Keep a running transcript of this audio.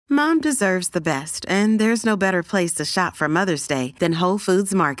Mom deserves the best, and there's no better place to shop for Mother's Day than Whole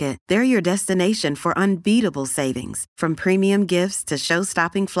Foods Market. They're your destination for unbeatable savings, from premium gifts to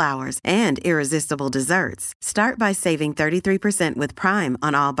show-stopping flowers and irresistible desserts. Start by saving 33% with Prime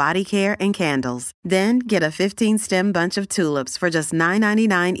on all body care and candles. Then get a 15-stem bunch of tulips for just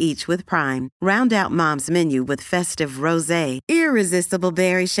 $9.99 each with Prime. Round out Mom's menu with festive rosé, irresistible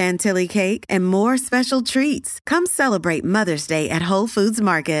berry chantilly cake, and more special treats. Come celebrate Mother's Day at Whole Foods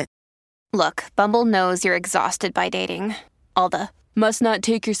Market. Look, Bumble knows you're exhausted by dating. All the must not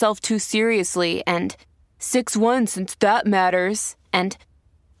take yourself too seriously and 6'1" since that matters. And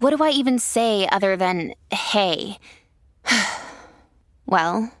what do I even say other than hey?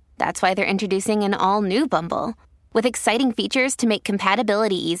 Well, that's why they're introducing an all-new Bumble with exciting features to make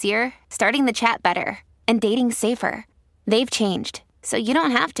compatibility easier, starting the chat better, and dating safer. They've changed, so you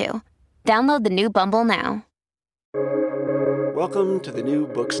don't have to. Download the new Bumble now. Welcome to the New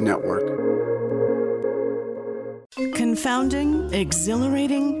Books Network. Confounding,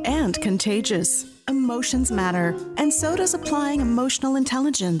 exhilarating, and contagious. Emotions matter, and so does applying emotional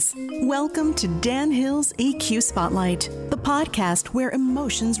intelligence. Welcome to Dan Hill's EQ Spotlight, the podcast where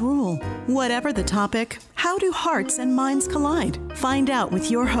emotions rule. Whatever the topic, how do hearts and minds collide? Find out with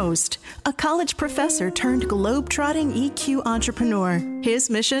your host, a college professor turned globe-trotting EQ entrepreneur. His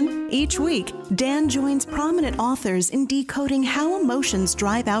mission? Each week, Dan joins prominent authors in decoding how emotions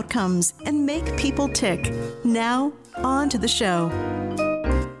drive outcomes and make people tick. Now, on to the show.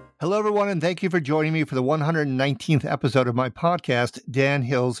 Hello, everyone, and thank you for joining me for the 119th episode of my podcast, Dan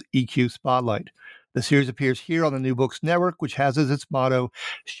Hill's EQ Spotlight. The series appears here on the New Books Network, which has as its motto,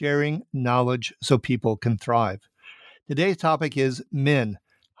 sharing knowledge so people can thrive. Today's topic is men,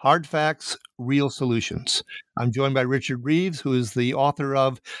 hard facts, real solutions. I'm joined by Richard Reeves, who is the author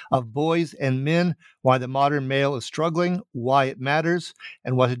of Boys and Men, Why the Modern Male is Struggling, Why It Matters,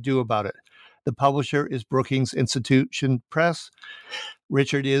 and What to Do About It. The publisher is Brookings Institution Press.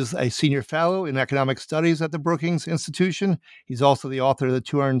 Richard is a senior fellow in economic studies at the Brookings Institution. He's also the author of the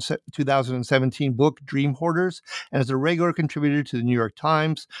 2017 book, Dream Hoarders, and is a regular contributor to the New York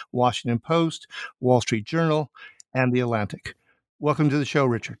Times, Washington Post, Wall Street Journal, and The Atlantic. Welcome to the show,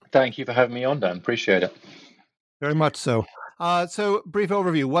 Richard. Thank you for having me on, Dan. Appreciate it. Very much so. So, brief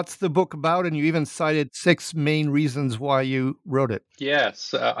overview. What's the book about? And you even cited 6 main reasons why you wrote it.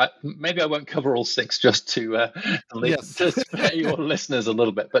 Yes. Maybe I won't cover all 6 just to spare your listeners a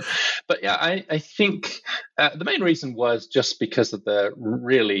little bit. But yeah, I think the main reason was just because of the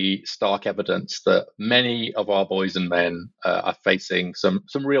really stark evidence that many of our boys and men are facing some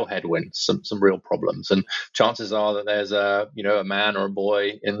real headwinds, some real problems. And chances are that there's a man or a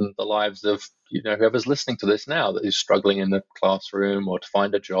boy in the lives of whoever's listening to this now that is struggling in the classroom or to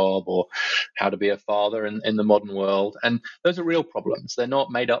find a job or how to be a father in the modern world. And those are real problems. They're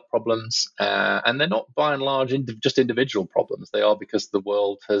not made up problems. And they're not by and large just individual problems. They are because the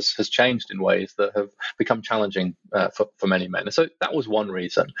world has changed in ways that have become challenging for many men. And so that was one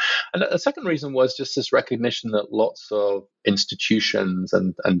reason. And the second reason was just this recognition that lots of institutions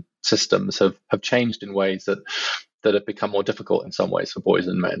and systems have changed in ways that have become more difficult in some ways for boys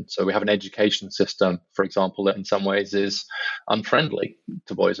and men. So we have an education system, for example, that in some ways is unfriendly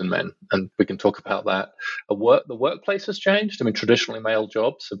to boys and men. And we can talk about that. The workplace has changed. I mean, traditionally male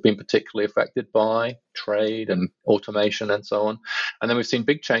jobs have been particularly affected by trade and automation and so on. And then we've seen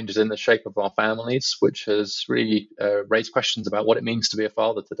big changes in the shape of our families, which has really raised questions about what it means to be a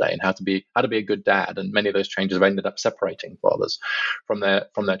father today and how to be a good dad. And many of those changes have ended up separating fathers from their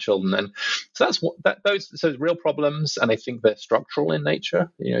children. And so those real problems. And I think they're structural in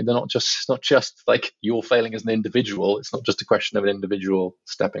nature. They're not just like you're failing as an individual. It's not just a question of an individual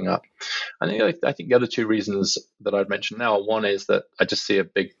stepping up. And I think the other 2 reasons that I'd mention now, one is that I just see a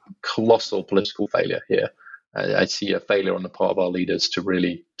big, colossal political failure here. I see a failure on the part of our leaders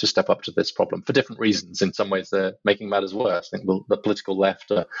to step up to this problem for different reasons. In some ways, they're making matters worse. I think the political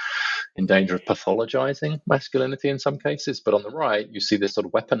left are in danger of pathologizing masculinity in some cases. But on the right, you see this sort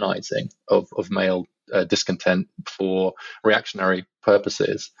of weaponizing of male discontent for reactionary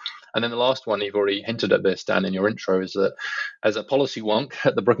purposes. And then the last one, you've already hinted at this, Dan, in your intro, is that as a policy wonk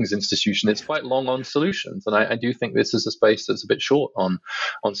at the Brookings Institution, it's quite long on solutions. And I do think this is a space that's a bit short on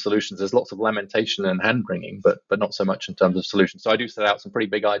solutions. There's lots of lamentation and hand-wringing, but not so much in terms of solutions. So I do set out some pretty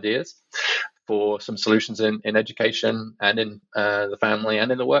big ideas for some solutions in education and in the family and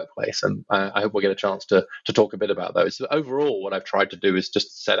in the workplace. And I hope we'll get a chance to talk a bit about those. So overall, what I've tried to do is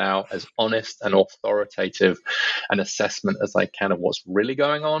just set out as honest and authoritative an assessment as I can of what's really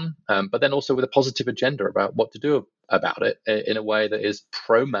going on, but then also with a positive agenda about what to do about it in a way that is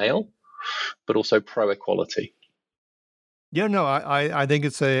pro-male, but also pro-equality. Yeah, no, I think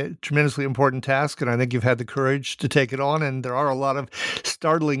it's a tremendously important task, and I think you've had the courage to take it on. And there are a lot of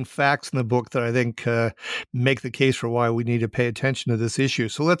startling facts in the book that I think make the case for why we need to pay attention to this issue.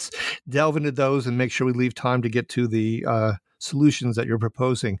 So let's delve into those and make sure we leave time to get to the solutions that you're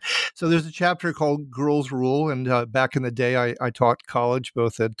proposing. So there's a chapter called Girls Rule, and back in the day, I taught college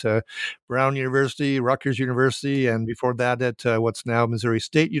both at Brown University, Rutgers University, and before that at what's now Missouri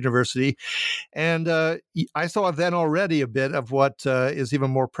State University. And I saw then already a bit of what is even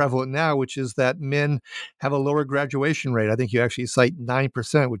more prevalent now, which is that men have a lower graduation rate. I think you actually cite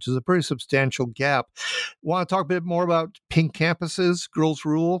 9%, which is a pretty substantial gap. Want to talk a bit more about pink campuses, Girls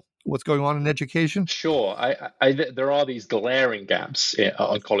Rule? What's going on in education? Sure. There are these glaring gaps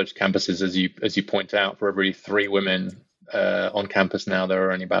on college campuses, as you point out. For every 3 women on campus now, there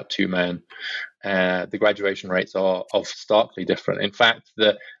are only about 2 men. The graduation rates are starkly different. In fact,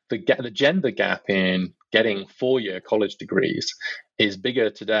 the gender gap in getting 4-year college degrees is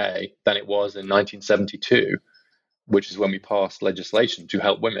bigger today than it was in 1972, which is when we passed legislation to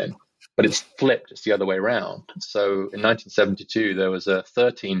help women. But it's flipped. It's the other way around. So in 1972, there was a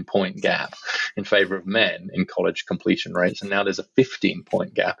 13-point gap in favor of men in college completion rates, and now there's a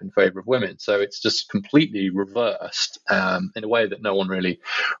 15-point gap in favor of women. So it's just completely reversed in a way that no one really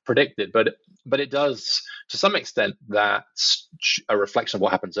predicted. But it does, to some extent, that's a reflection of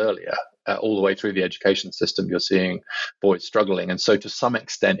what happens earlier. All the way through the education system, you're seeing boys struggling. And so to some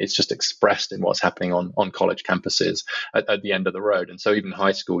extent, it's just expressed in what's happening on college campuses at the end of the road. And so even in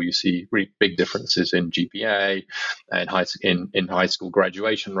high school, you see really big differences in GPA and in high school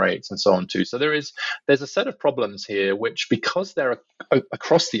graduation rates and so on too. So there's a set of problems here, which because they're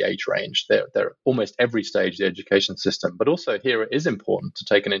across the age range, they're almost every stage of the education system. But also here it is important to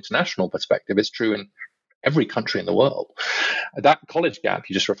take an international perspective. It's true in every country in the world. That college gap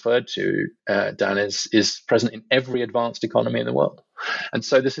you just referred to, Dan, is present in every advanced economy in the world. And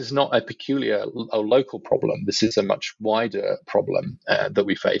so this is not a peculiar or local problem. This is a much wider problem that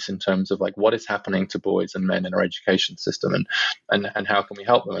we face in terms of like what is happening to boys and men in our education system and how can we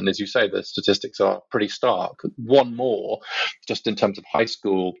help them? And as you say, the statistics are pretty stark. One more, just in terms of high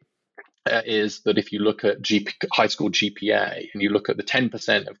school, is that if you look at high school GPA and you look at the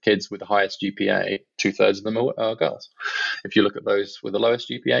 10% of kids with the highest GPA, 2/3 of them are girls. If you look at those with the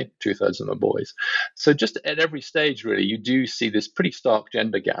lowest GPA, 2/3 of them are boys. So just at every stage, really, you do see this pretty stark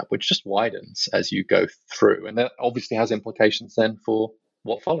gender gap, which just widens as you go through. And that obviously has implications then for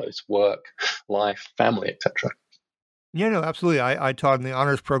what follows: work, life, family, etc. Yeah, no, absolutely. I taught in the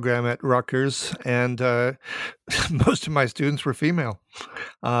honors program at Rutgers, and most of my students were female.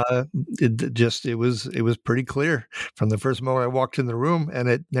 It was pretty clear from the first moment I walked in the room, and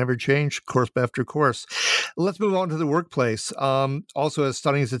it never changed course after course. Let's move on to the workplace. Also, a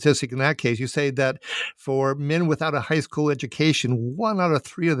stunning statistic in that case, you say that for men without a high school education, 1 out of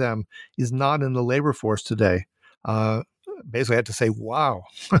 3 of them is not in the labor force today. Basically, I had to say, wow.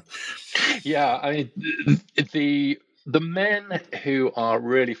 Yeah, I mean, the men who are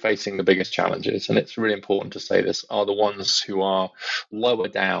really facing the biggest challenges, and it's really important to say this, are the ones who are lower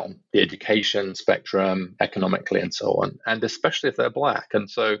down the education spectrum economically and so on, and especially if they're Black. And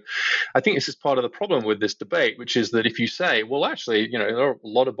so I think this is part of the problem with this debate, which is that if you say, well, actually, there are a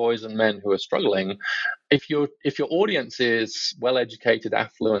lot of boys and men who are struggling, if your audience is well-educated,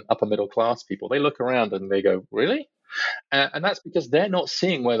 affluent, upper middle class people, they look around and they go, really? And that's because they're not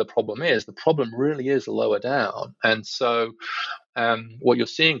seeing where the problem is. The problem really is lower down. And so what you're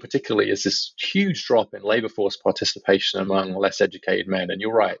seeing particularly is this huge drop in labor force participation among less educated men. And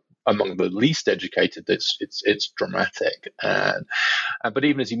you're right, among the least educated, it's dramatic. But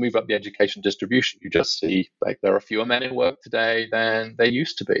even as you move up the education distribution, you just see like there are fewer men in work today than there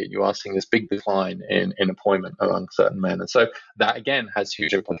used to be. You are seeing this big decline in employment among certain men. And so that, again, has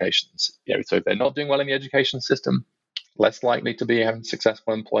huge implications. So if they're not doing well in the education system, less likely to be having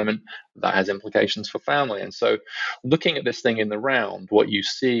successful employment, that has implications for family. And so looking at this thing in the round, what you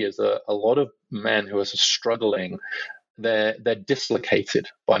see is a lot of men who are struggling. They're dislocated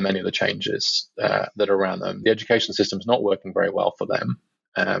by many of the changes that are around them. The education system is not working very well for them.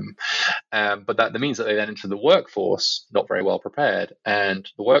 But that means that they then enter the workforce not very well prepared. And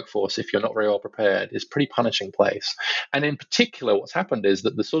the workforce, if you're not very well prepared, is a pretty punishing place. And in particular, what's happened is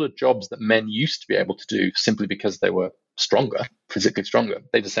that the sort of jobs that men used to be able to do simply because they were stronger, physically stronger,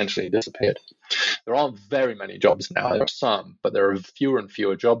 they've essentially disappeared. There aren't very many jobs now. There are some, but there are fewer and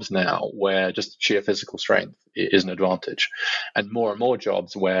fewer jobs now where just sheer physical strength is an advantage, and more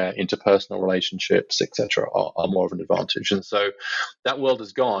jobs where interpersonal relationships, etc., are more of an advantage. And so that world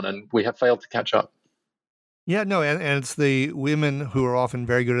has gone, and we have failed to catch up. Yeah, no, and it's the women who are often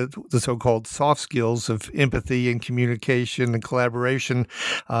very good at the so-called soft skills of empathy and communication and collaboration,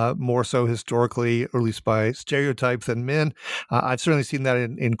 more so historically, or at least by stereotype, than men. I've certainly seen that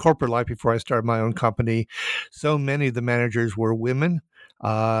in corporate life before I started my own company. So many of the managers were women.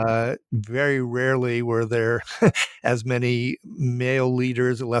 Very rarely were there as many male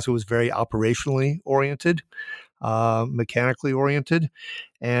leaders, unless it was very operationally oriented, mechanically oriented.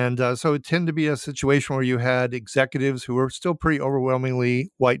 And so it tended to be a situation where you had executives who were still pretty overwhelmingly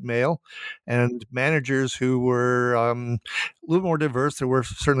white male and managers who were a little more diverse. There were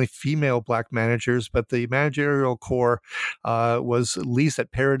certainly female Black managers, but the managerial core was at least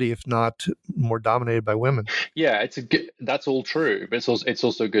at parity, if not more dominated by women. Yeah, that's all true. But it's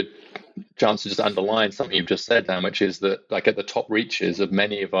also good chance to just underline something you've just said, Dan, which is that, like, at the top reaches of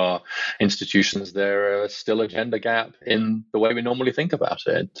many of our institutions, there are still a gender gap in the way we normally think about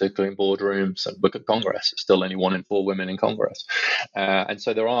it, particularly in boardrooms. And look at Congress; it's still only 1 in 4 women in Congress, and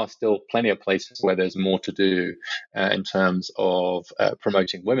so there are still plenty of places where there's more to do in terms of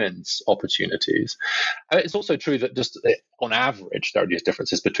promoting women's opportunities. It's also true that just on average, there are these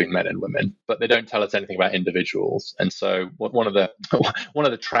differences between men and women, but they don't tell us anything about individuals. And so one of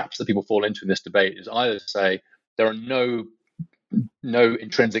the traps that people fall into in this debate is either to say there are no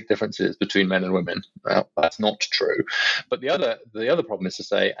intrinsic differences between men and women. Well, that's not true. But the other problem is to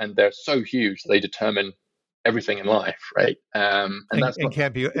say, and they're so huge, they determine everything in life, right? And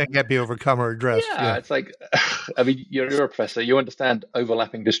can't be overcome or addressed. Yeah, it's like, I mean, you're a professor. You understand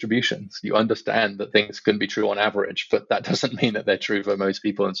overlapping distributions. You understand that things can be true on average, but that doesn't mean that they're true for most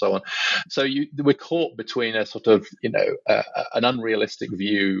people, and so on. So we're caught between a sort of, an unrealistic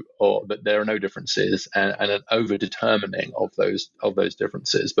view, or that there are no differences, and an over-determining of those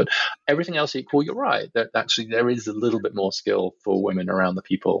differences. But everything else equal, you're right. That actually there is a little bit more skill for women around the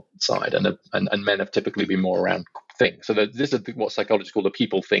people side, and men have typically been more around things. So this is what psychologists call the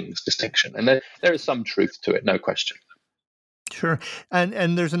people things distinction, and there is some truth to it, no question. Sure.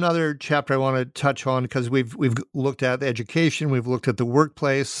 And there's another chapter I want to touch on, because we've looked at education, we've looked at the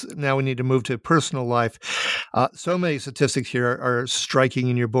workplace. Now we need to move to personal life. So many statistics here are striking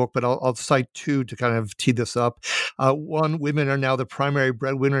in your book, but I'll cite 2 to kind of tee this up. 1, women are now the primary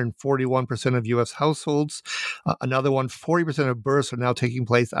breadwinner in 41% of U.S. households. Another one, 40% of births are now taking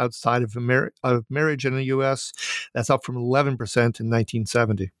place outside of marriage in the U.S. That's up from 11% in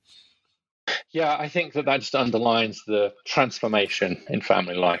 1970. Yeah, I think that just underlines the transformation in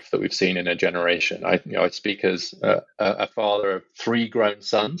family life that we've seen in a generation. I speak as a father of 3 grown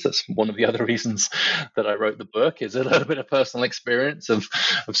sons. That's one of the other reasons that I wrote the book, is a little bit of personal experience of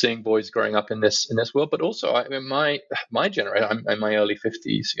seeing boys growing up in this world. But also, my generation, I'm in my early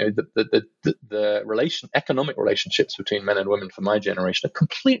 50s. The economic relationships between men and women for my generation are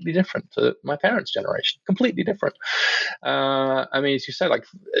completely different to my parents' generation. Completely different. As you say, like,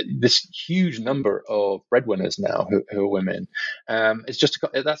 this huge number of breadwinners now who are women.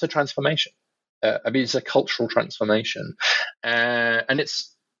 That's a transformation. It's a cultural transformation, and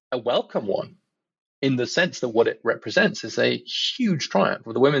it's a welcome one, in the sense that what it represents is a huge triumph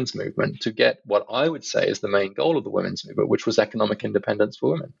of the women's movement to get what I would say is the main goal of the women's movement, which was economic independence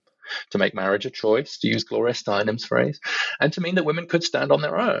for women, to make marriage a choice, to use Gloria Steinem's phrase, and to mean that women could stand on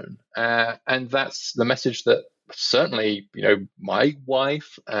their own. And that's the message that certainly, my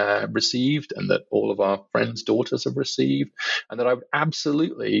wife received, and that all of our friends' daughters have received, and that I would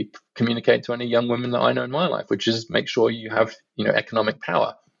absolutely communicate to any young women that I know in my life, which is make sure you have, economic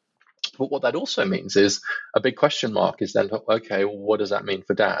power. But what that also means is a big question mark is then, okay, well, what does that mean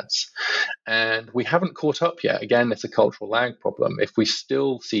for dads? And we haven't caught up yet. Again, it's a cultural lag problem. If we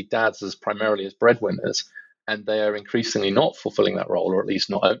still see dads as primarily as breadwinners, and they are increasingly not fulfilling that role, or at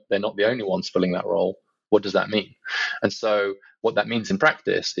least they're not the only ones filling that role, what does that mean? And so what that means in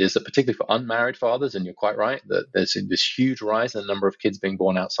practice is that, particularly for unmarried fathers, and you're quite right, that there's this huge rise in the number of kids being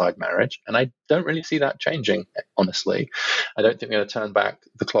born outside marriage. And I don't really see that changing, honestly. I don't think we're going to turn back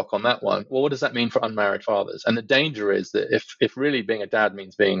the clock on that one. Well, what does that mean for unmarried fathers? And the danger is that if really being a dad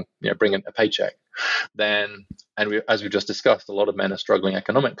means bringing a paycheck, then, as we've just discussed, a lot of men are struggling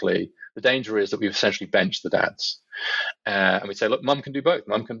economically. The danger is that we've essentially benched the dads. And we say, look, mum can do both.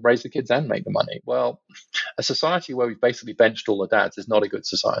 Mum can raise the kids and make the money. Well, a society where we've basically benched all the dads is not a good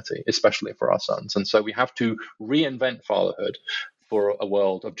society, especially for our sons. And so we have to reinvent fatherhood for a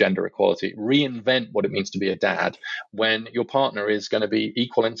world of gender equality, reinvent what it means to be a dad when your partner is going to be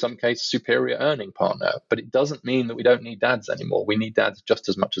equal, in some cases, superior earning partner. But it doesn't mean that we don't need dads anymore. We need dads just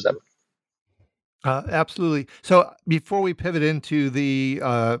as much as ever. Absolutely. So before we pivot into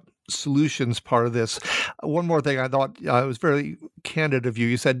the solutions part of this. One more thing I thought it was very candid of you.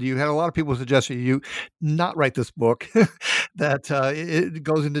 You said you had a lot of people suggesting you not write this book, that it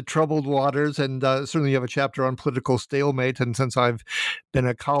goes into troubled waters, and certainly you have a chapter on political stalemate. And since I've been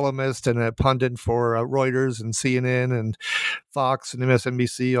a columnist and a pundit for Reuters and CNN and Fox and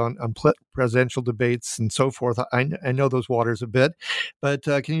MSNBC on presidential debates and so forth, I know those waters a bit. But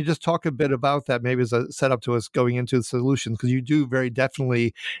can you just talk a bit about that, maybe as a setup to us going into the solutions? Because you do very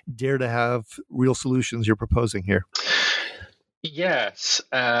definitely dare to have real solutions you're proposing here. Yes.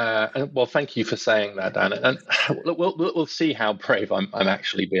 Well, thank you for saying that, Dan. And we'll see how brave I'm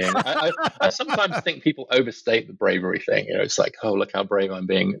actually being. I sometimes think people overstate the bravery thing. It's like, oh, look how brave I'm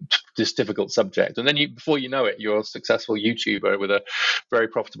being. This difficult subject, and then before you know it, you're a successful YouTuber with a very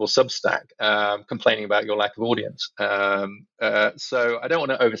profitable Substack, complaining about your lack of audience. So I don't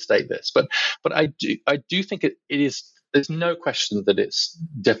want to overstate this, but I do think it is. There's no question that it's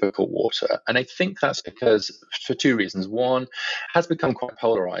difficult water. And I think that's because, for two reasons. One, it has become quite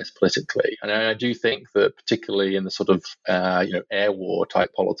polarized politically. And I do think that particularly in the sort of, air war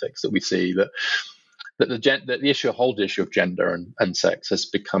type politics that we see, that the whole issue of gender and sex has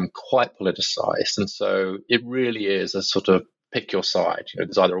become quite politicized. And so it really is a sort of pick your side.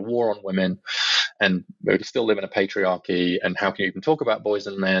 There's either a war on women, and we still live in a patriarchy, and how can you even talk about boys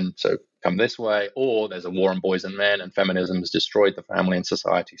and men? So come this way. Or there's a war on boys and men, and feminism has destroyed the family and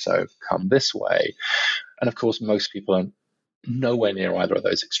society, so come this way. And of course, most people are nowhere near either of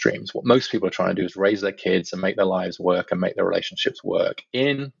those extremes. What most people are trying to do is raise their kids and make their lives work and make their relationships work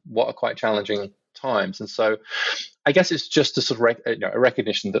in what are quite challenging times. And so I guess it's just a sort of a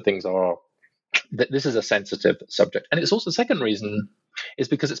recognition that that this is a sensitive subject. And it's also, the second reason is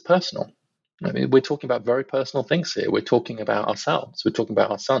because it's personal. I mean, we're talking about very personal things here. We're talking about ourselves. We're talking about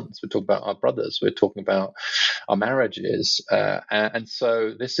our sons. We're talking about our brothers. We're talking about our marriages. And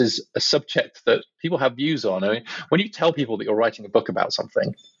so this is a subject that people have views on. I mean, when you tell people that you're writing a book about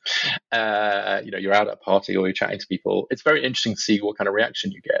something, you're out at a party or you're chatting to people, it's very interesting to see what kind of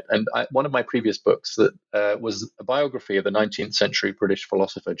reaction you get. And one of my previous books that was a biography of the 19th century British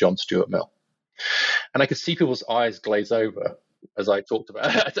philosopher John Stuart Mill. And I could see people's eyes glaze over as I talked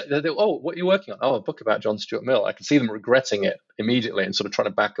about it. Oh, what are you working on? Oh, a book about John Stuart Mill. I could see them regretting it immediately and sort of trying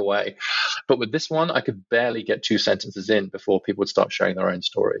to back away. But with this one, I could barely get 2 sentences in before people would start sharing their own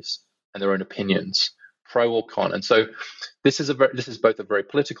stories and their own opinions, pro or con. And so this is both a very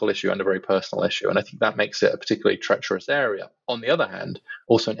political issue and a very personal issue. And I think that makes it a particularly treacherous area. On the other hand,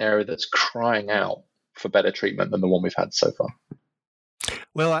 also an area that's crying out for better treatment than the one we've had so far.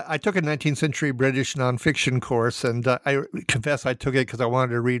 Well, I took a 19th century British nonfiction course, and I confess I took it because I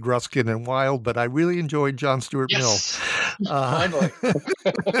wanted to read Ruskin and Wilde, but I really enjoyed John Stuart Mill. Finally.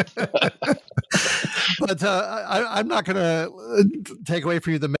 But I'm not going to take away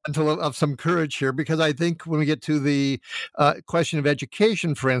from you the mantle of some courage here, because I think when we get to the question of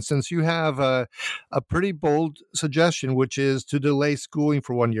education, for instance, you have a pretty bold suggestion, which is to delay schooling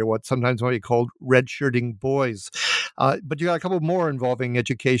for 1 year, what sometimes might be called redshirting boys. But you got a couple more involving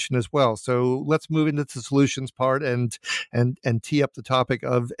education as well. So let's move into the solutions part and tee up the topic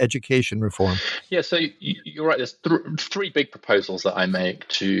of education reform. Yeah, so you're right. There's three big proposals that I make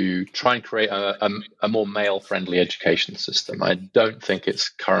to try and create a more male-friendly education system. I don't think it's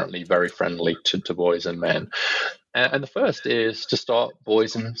currently very friendly to boys and men. And the first is to start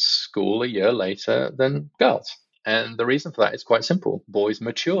boys in school a year later than girls. And the reason for that is quite simple. Boys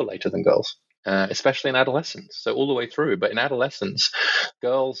mature later than girls. Especially in adolescence, so all the way through. But in adolescence,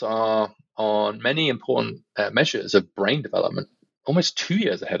 girls are on many important measures of brain development almost 2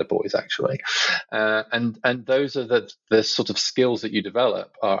 years ahead of boys, actually. And those are the sort of skills that you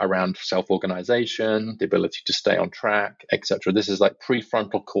develop around self-organization, the ability to stay on track, etc. This is like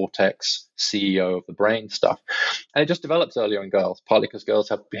prefrontal cortex, CEO of the brain stuff. And it just develops earlier in girls, partly because girls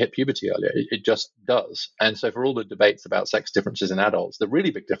have hit puberty earlier. It just does. And so for all the debates about sex differences in adults, the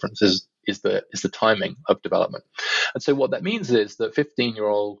really big difference is the timing of development. And so what that means is that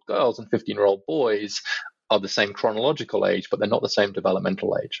 15-year-old girls and 15-year-old boys are the same chronological age, but they're not the same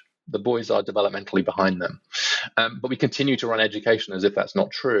developmental age. The boys are developmentally behind them. But we continue to run education as if that's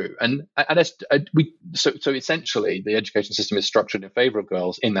not true. So essentially, the education system is structured in favor of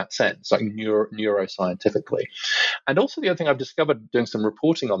girls in that sense, like neuroscientifically. And also the other thing I've discovered doing some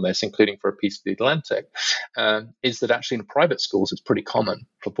reporting on this, including for a piece of The Atlantic, is that actually in private schools, it's pretty common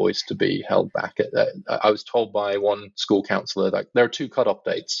for boys to be held back. I was told by one school counselor that there are 2 cutoff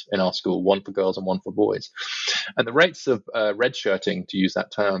dates in our school, one for girls and one for boys. And the rates of redshirting, to use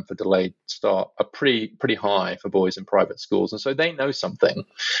that term, for delayed start are pretty high for boys in private schools, and so they know something,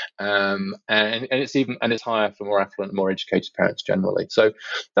 and it's higher for more affluent, more educated parents generally. So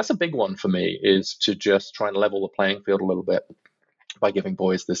that's a big one for me, is to just try and level the playing field a little bit by giving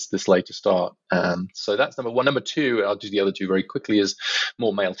boys this later start. So that's number one. Number two, I'll do the other two very quickly, is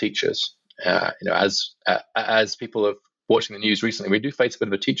more male teachers. As people are watching the news recently, we do face a bit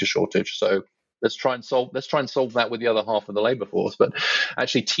of a teacher shortage. So let's try and solve that with the other half of the labor force. But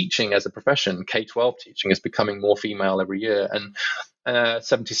actually, teaching as a profession, K-12 teaching, is becoming more female every year, and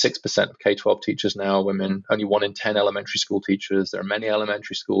 76% of K-12 teachers now are women. Only 1 in 10 elementary school teachers. There are many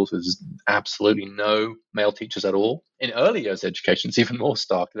elementary schools with absolutely no male teachers at all. In early years education, it's even more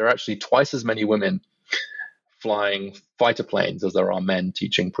stark. There are actually twice as many women flying fighter planes as there are men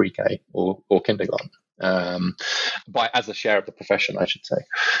teaching pre-K or kindergarten. As a share of the profession, I should say.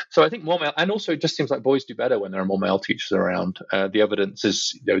 So I think more male, and also it just seems like boys do better when there are more male teachers around. The evidence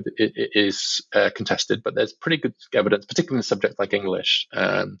is, contested, but there's pretty good evidence, particularly in subjects like English.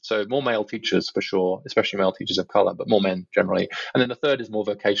 So more male teachers for sure, especially male teachers of color, but more men generally. And then the third is more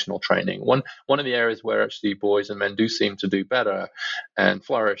vocational training. One of the areas where actually boys and men do seem to do better and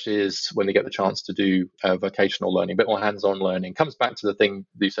flourish is when they get the chance to do vocational learning, a bit more hands-on learning. Comes back to the thing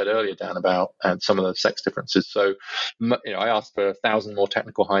that you said earlier, Dan, about some of the sex differences. So, I asked for 1,000 more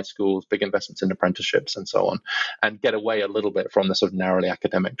technical high schools, big investments in apprenticeships and so on, and get away a little bit from the sort of narrowly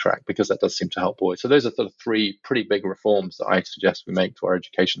academic track, because that does seem to help boys. So those are sort of three pretty big reforms that I suggest we make to our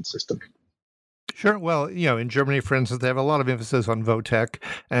education system. Sure. Well, in Germany, for instance, they have a lot of emphasis on VOTEC,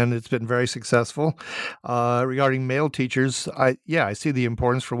 and it's been very successful. Regarding male teachers, I see the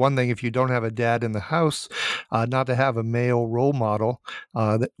importance. For one thing, if you don't have a dad in the house, not to have a male role model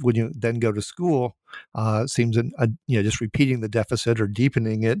that when you then go to school, seems just repeating the deficit or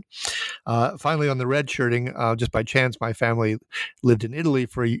deepening it. Finally, on the red shirting, just by chance, my family lived in Italy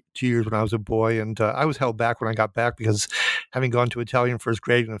for 2 years when I was a boy, and I was held back when I got back because having gone to Italian first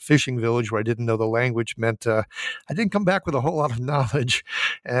grade in a fishing village where I didn't know the language meant I didn't come back with a whole lot of knowledge,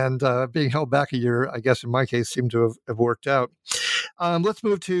 and being held back a year, I guess in my case, seemed to have worked out. Let's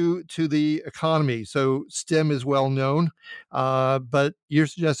move to the economy. So STEM is well known, but you're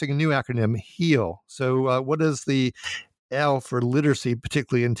suggesting a new acronym, HEAL. So what does the L for literacy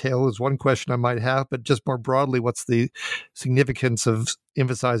particularly entail is one question I might have, but just more broadly, what's the significance of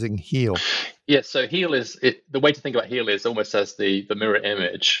emphasizing HEAL? Yes, so HEAL is the way to think about HEAL is almost as the mirror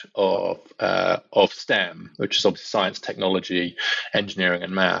image of STEM, which is obviously science, technology, engineering,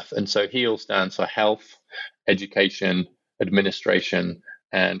 and math. And so HEAL stands for health, education, administration,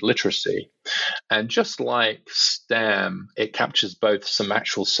 and literacy. And just like STEM, it captures both some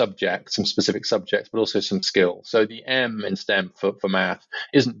actual subjects, some specific subjects, but also some skills. So the M in STEM for math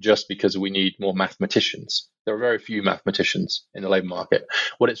isn't just because we need more mathematicians. There are very few mathematicians in the labor market.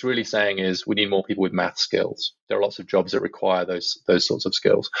 What it's really saying is we need more people with math skills. There are lots of jobs that require those sorts of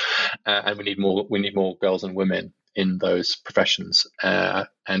skills, and we need more girls and women in those professions.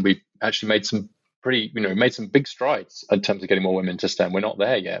 And we've actually made some big strides in terms of getting more women to STEM. We're not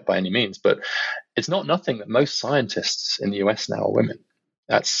there yet by any means, but it's not nothing that most scientists in the US now are women.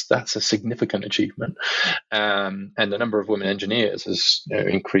 That's a significant achievement. And the number of women engineers has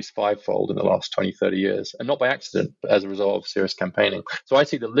increased fivefold in the last 20, 30 years, and not by accident, but as a result of serious campaigning. So I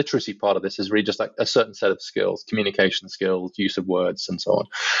see the literacy part of this as really just like a certain set of skills, communication skills, use of words, and so on.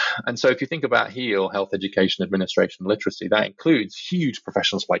 And so if you think about HEAL, health, education, administration, literacy, that includes huge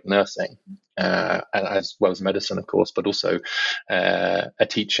professions like nursing, as well as medicine, of course, but also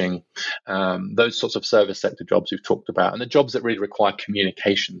teaching, those sorts of service sector jobs we've talked about, and the jobs that really require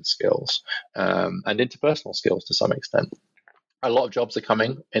communication skills and interpersonal skills to some extent. A lot of jobs are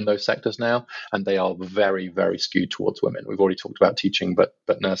coming in those sectors now, and they are very, very skewed towards women. We've already talked about teaching, but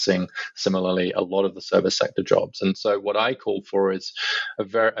nursing, similarly, a lot of the service sector jobs. And so what I call for is a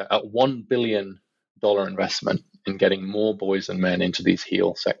 $1 billion investment in getting more boys and men into these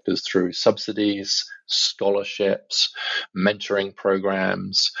HEAL sectors through subsidies, scholarships, mentoring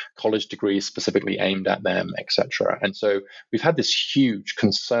programs, college degrees specifically aimed at them, etc. And so we've had this huge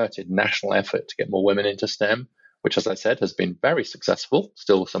concerted national effort to get more women into STEM, which, as I said, has been very successful.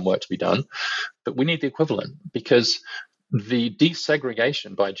 Still some work to be done, but we need the equivalent, because the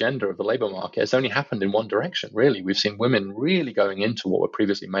desegregation by gender of the labor market has only happened in one direction, really. We've seen women really going into what were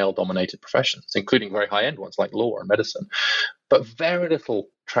previously male-dominated professions, including very high-end ones like law and medicine, but very little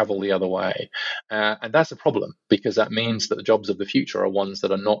travel the other way. And that's a problem, because that means that the jobs of the future are ones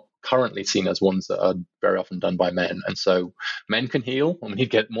that are not currently seen as ones that are very often done by men. And so men can heal, and we need to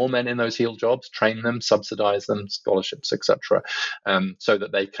get more men in those heal jobs, train them, subsidize them, scholarships, etc., so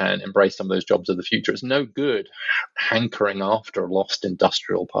that they can embrace some of those jobs of the future. It's no good hankering after a lost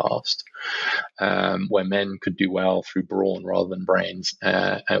industrial past, where men could do well through brawn rather than brains.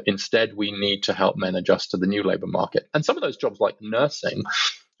 Instead, we need to help men adjust to the new labor market. And some of those jobs, like nursing,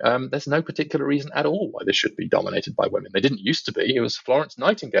 there's no particular reason at all why they should be dominated by women. They didn't used to be. It was Florence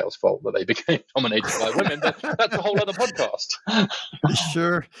Nightingale's fault that they became dominated by women. But that's a whole other podcast.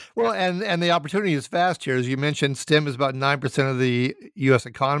 Sure. Well, and the opportunity is vast here. As you mentioned, STEM is about 9% of the U.S.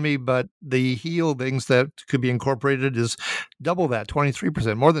 economy, but the heal things that could be incorporated is double that,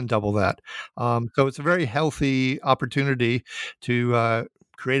 23%, more than double that. So it's a very healthy opportunity to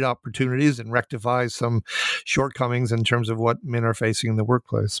create opportunities and rectify some shortcomings in terms of what men are facing in the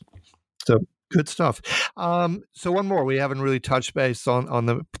workplace. So good stuff. So one more, we haven't really touched base on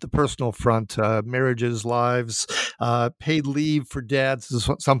the personal front, marriages, lives, paid leave for dads is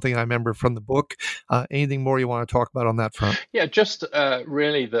something I remember from the book. Anything more you want to talk about on that front? Yeah, just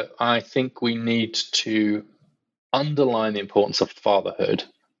really that I think we need to underline the importance of fatherhood.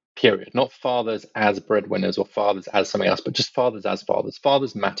 Period. Not fathers as breadwinners or fathers as something else, but just fathers as fathers.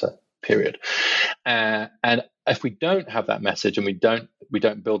 Fathers matter. Period. And if we don't have that message and we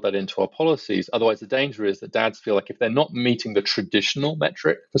don't build that into our policies, otherwise the danger is that dads feel like if they're not meeting the traditional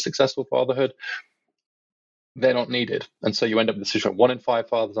metric for successful fatherhood, they're not needed. And so you end up with the situation where 1 in 5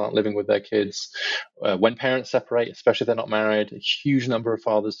 fathers aren't living with their kids. When parents separate, especially if they're not married, a huge number of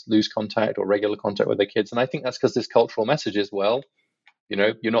fathers lose contact or regular contact with their kids. And I think that's because this cultural message is, well,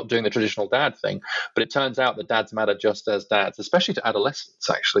 you're not doing the traditional dad thing. But it turns out that dads matter just as dads, especially to adolescents.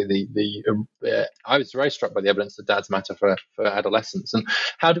 Actually, I was very struck by the evidence that dads matter for adolescents. And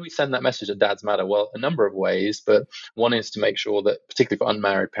how do we send that message that dads matter? Well, a number of ways, but one is to make sure that, particularly for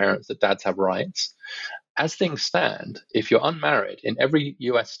unmarried parents, that dads have rights. As things stand, if you're unmarried, in every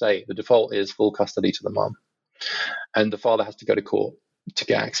US state, the default is full custody to the mom, and the father has to go to court to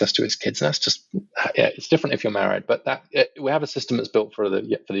get access to his kids. And that's just, it's different if you're married, but we have a system that's built for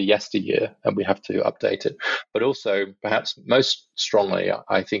the yesteryear, and we have to update it. But also, perhaps most strongly,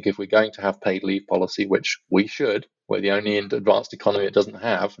 I think if we're going to have paid leave policy, which we should, we're the only advanced economy that doesn't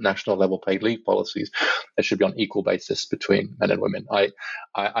have national level paid leave policies, it should be on equal basis between men and women.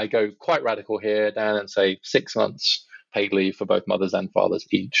 I go quite radical here, Dan, and say 6 months paid leave for both mothers and fathers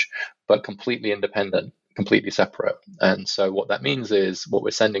each, but completely independent, completely separate. And so what that means is, what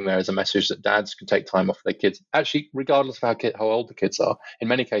we're sending there is a message that dads can take time off their kids, actually regardless of how old the kids are. In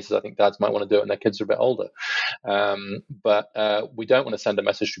many cases, I think dads might want to do it when their kids are a bit older, but we don't want to send a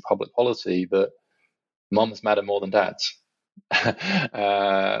message through public policy that moms matter more than dads.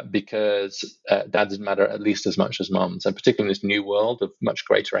 Because dads matter at least as much as mums, and particularly in this new world of much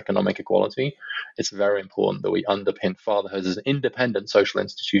greater economic equality, it's very important that we underpin fatherhood as an independent social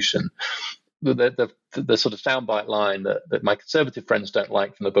institution. The sort of soundbite line that my conservative friends don't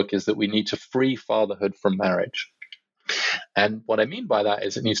like from the book is that we need to free fatherhood from marriage. And what I mean by that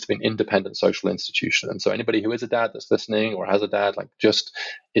is it needs to be an independent social institution. And so anybody who is a dad that's listening or has a dad,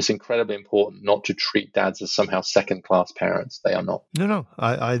 it's incredibly important not to treat dads as somehow second-class parents. They are not. No.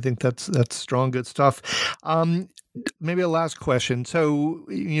 I think that's strong, good stuff. Maybe a last question. So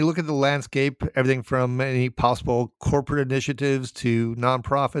you look at the landscape, everything from any possible corporate initiatives to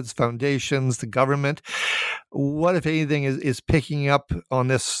nonprofits, foundations, the government. What, if anything, is picking up on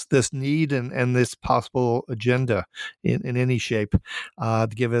this need and this possible agenda in any shape to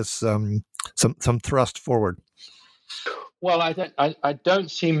give us some thrust forward? Well, I don't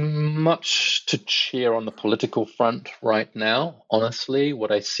see much to cheer on the political front right now. Honestly,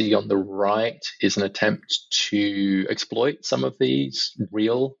 what I see on the right is an attempt to exploit some of these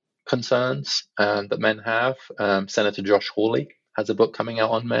real concerns that men have. Senator Josh Hawley has a book coming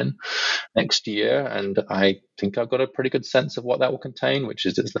out on men next year, and I think I've got a pretty good sense of what that will contain, which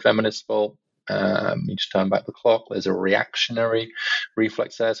is it's the feminists' fault. You just turn back the clock. There's a reactionary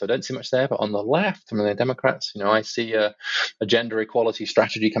reflex there, so I don't see much there. But on the left, the Democrats, I see a gender equality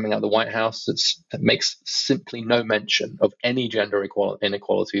strategy coming out of the White House that makes simply no mention of any gender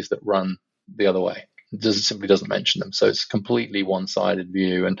inequalities that run the other way. It simply doesn't mention them. So it's a completely one-sided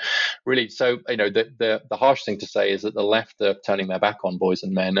view. And really, so the harsh thing to say is that the left are turning their back on boys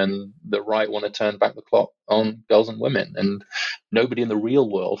and men, and the right want to turn back the clock on girls and women. And nobody in the real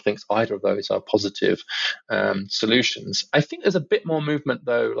world thinks either of those are positive solutions. I think there's a bit more movement,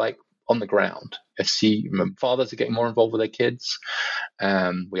 though, on the ground. I see fathers are getting more involved with their kids.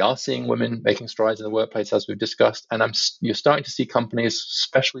 We are seeing women making strides in the workplace, as we've discussed. And you're starting to see companies,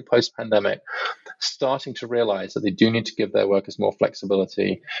 especially post-pandemic, starting to realize that they do need to give their workers more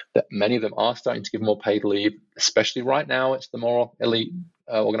flexibility, that many of them are starting to give more paid leave, especially right now. It's the more elite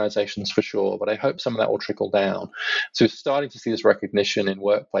organizations for sure, but I hope some of that will trickle down. So we're starting to see this recognition in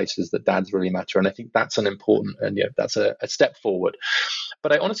workplaces that dads really matter. And I think that's an important, and that's a step forward.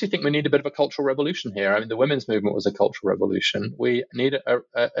 But I honestly think we need a bit of a cultural revolution here. I mean, the women's movement was a cultural revolution. We need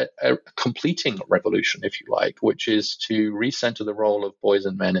a completing revolution, if you like, which is to recenter the role of boys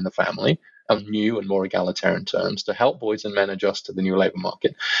and men in the family on new and more egalitarian terms, to help boys and men adjust to the new labor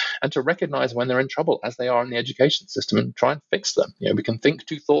market, and to recognize when they're in trouble, as they are in the education system, and try and fix them. We can think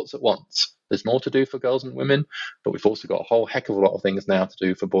two thoughts at once. There's more to do for girls and women, but we've also got a whole heck of a lot of things now to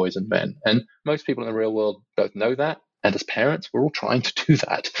do for boys and men. And most people in the real world both know that. And as parents, we're all trying to do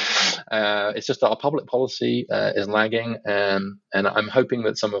that. It's just that our public policy is lagging. And I'm hoping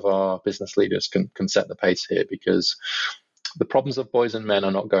that some of our business leaders can set the pace here, because the problems of boys and men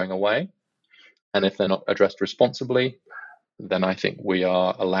are not going away. And if they're not addressed responsibly, then I think we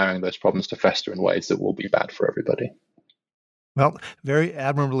are allowing those problems to fester in ways that will be bad for everybody. Well, very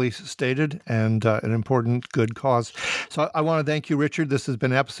admirably stated, and an important good cause. So I want to thank you, Richard. This has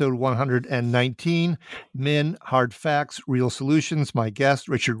been episode 119, Men, Hard Facts, Real Solutions. My guest,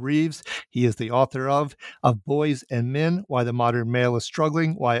 Richard Reeves. He is the author of Boys and Men, Why the Modern Male is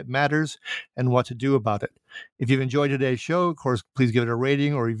Struggling, Why It Matters, and What to Do About It. If you've enjoyed today's show, of course, please give it a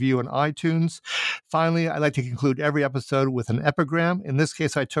rating or review on iTunes. Finally, I like to conclude every episode with an epigram. In this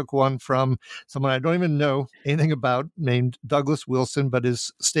case, I took one from someone I don't even know anything about, named Douglas Wilson, but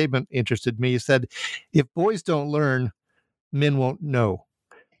his statement interested me. He said, "If boys don't learn, men won't know.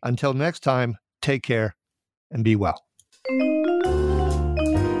 Until next time, take care and be well."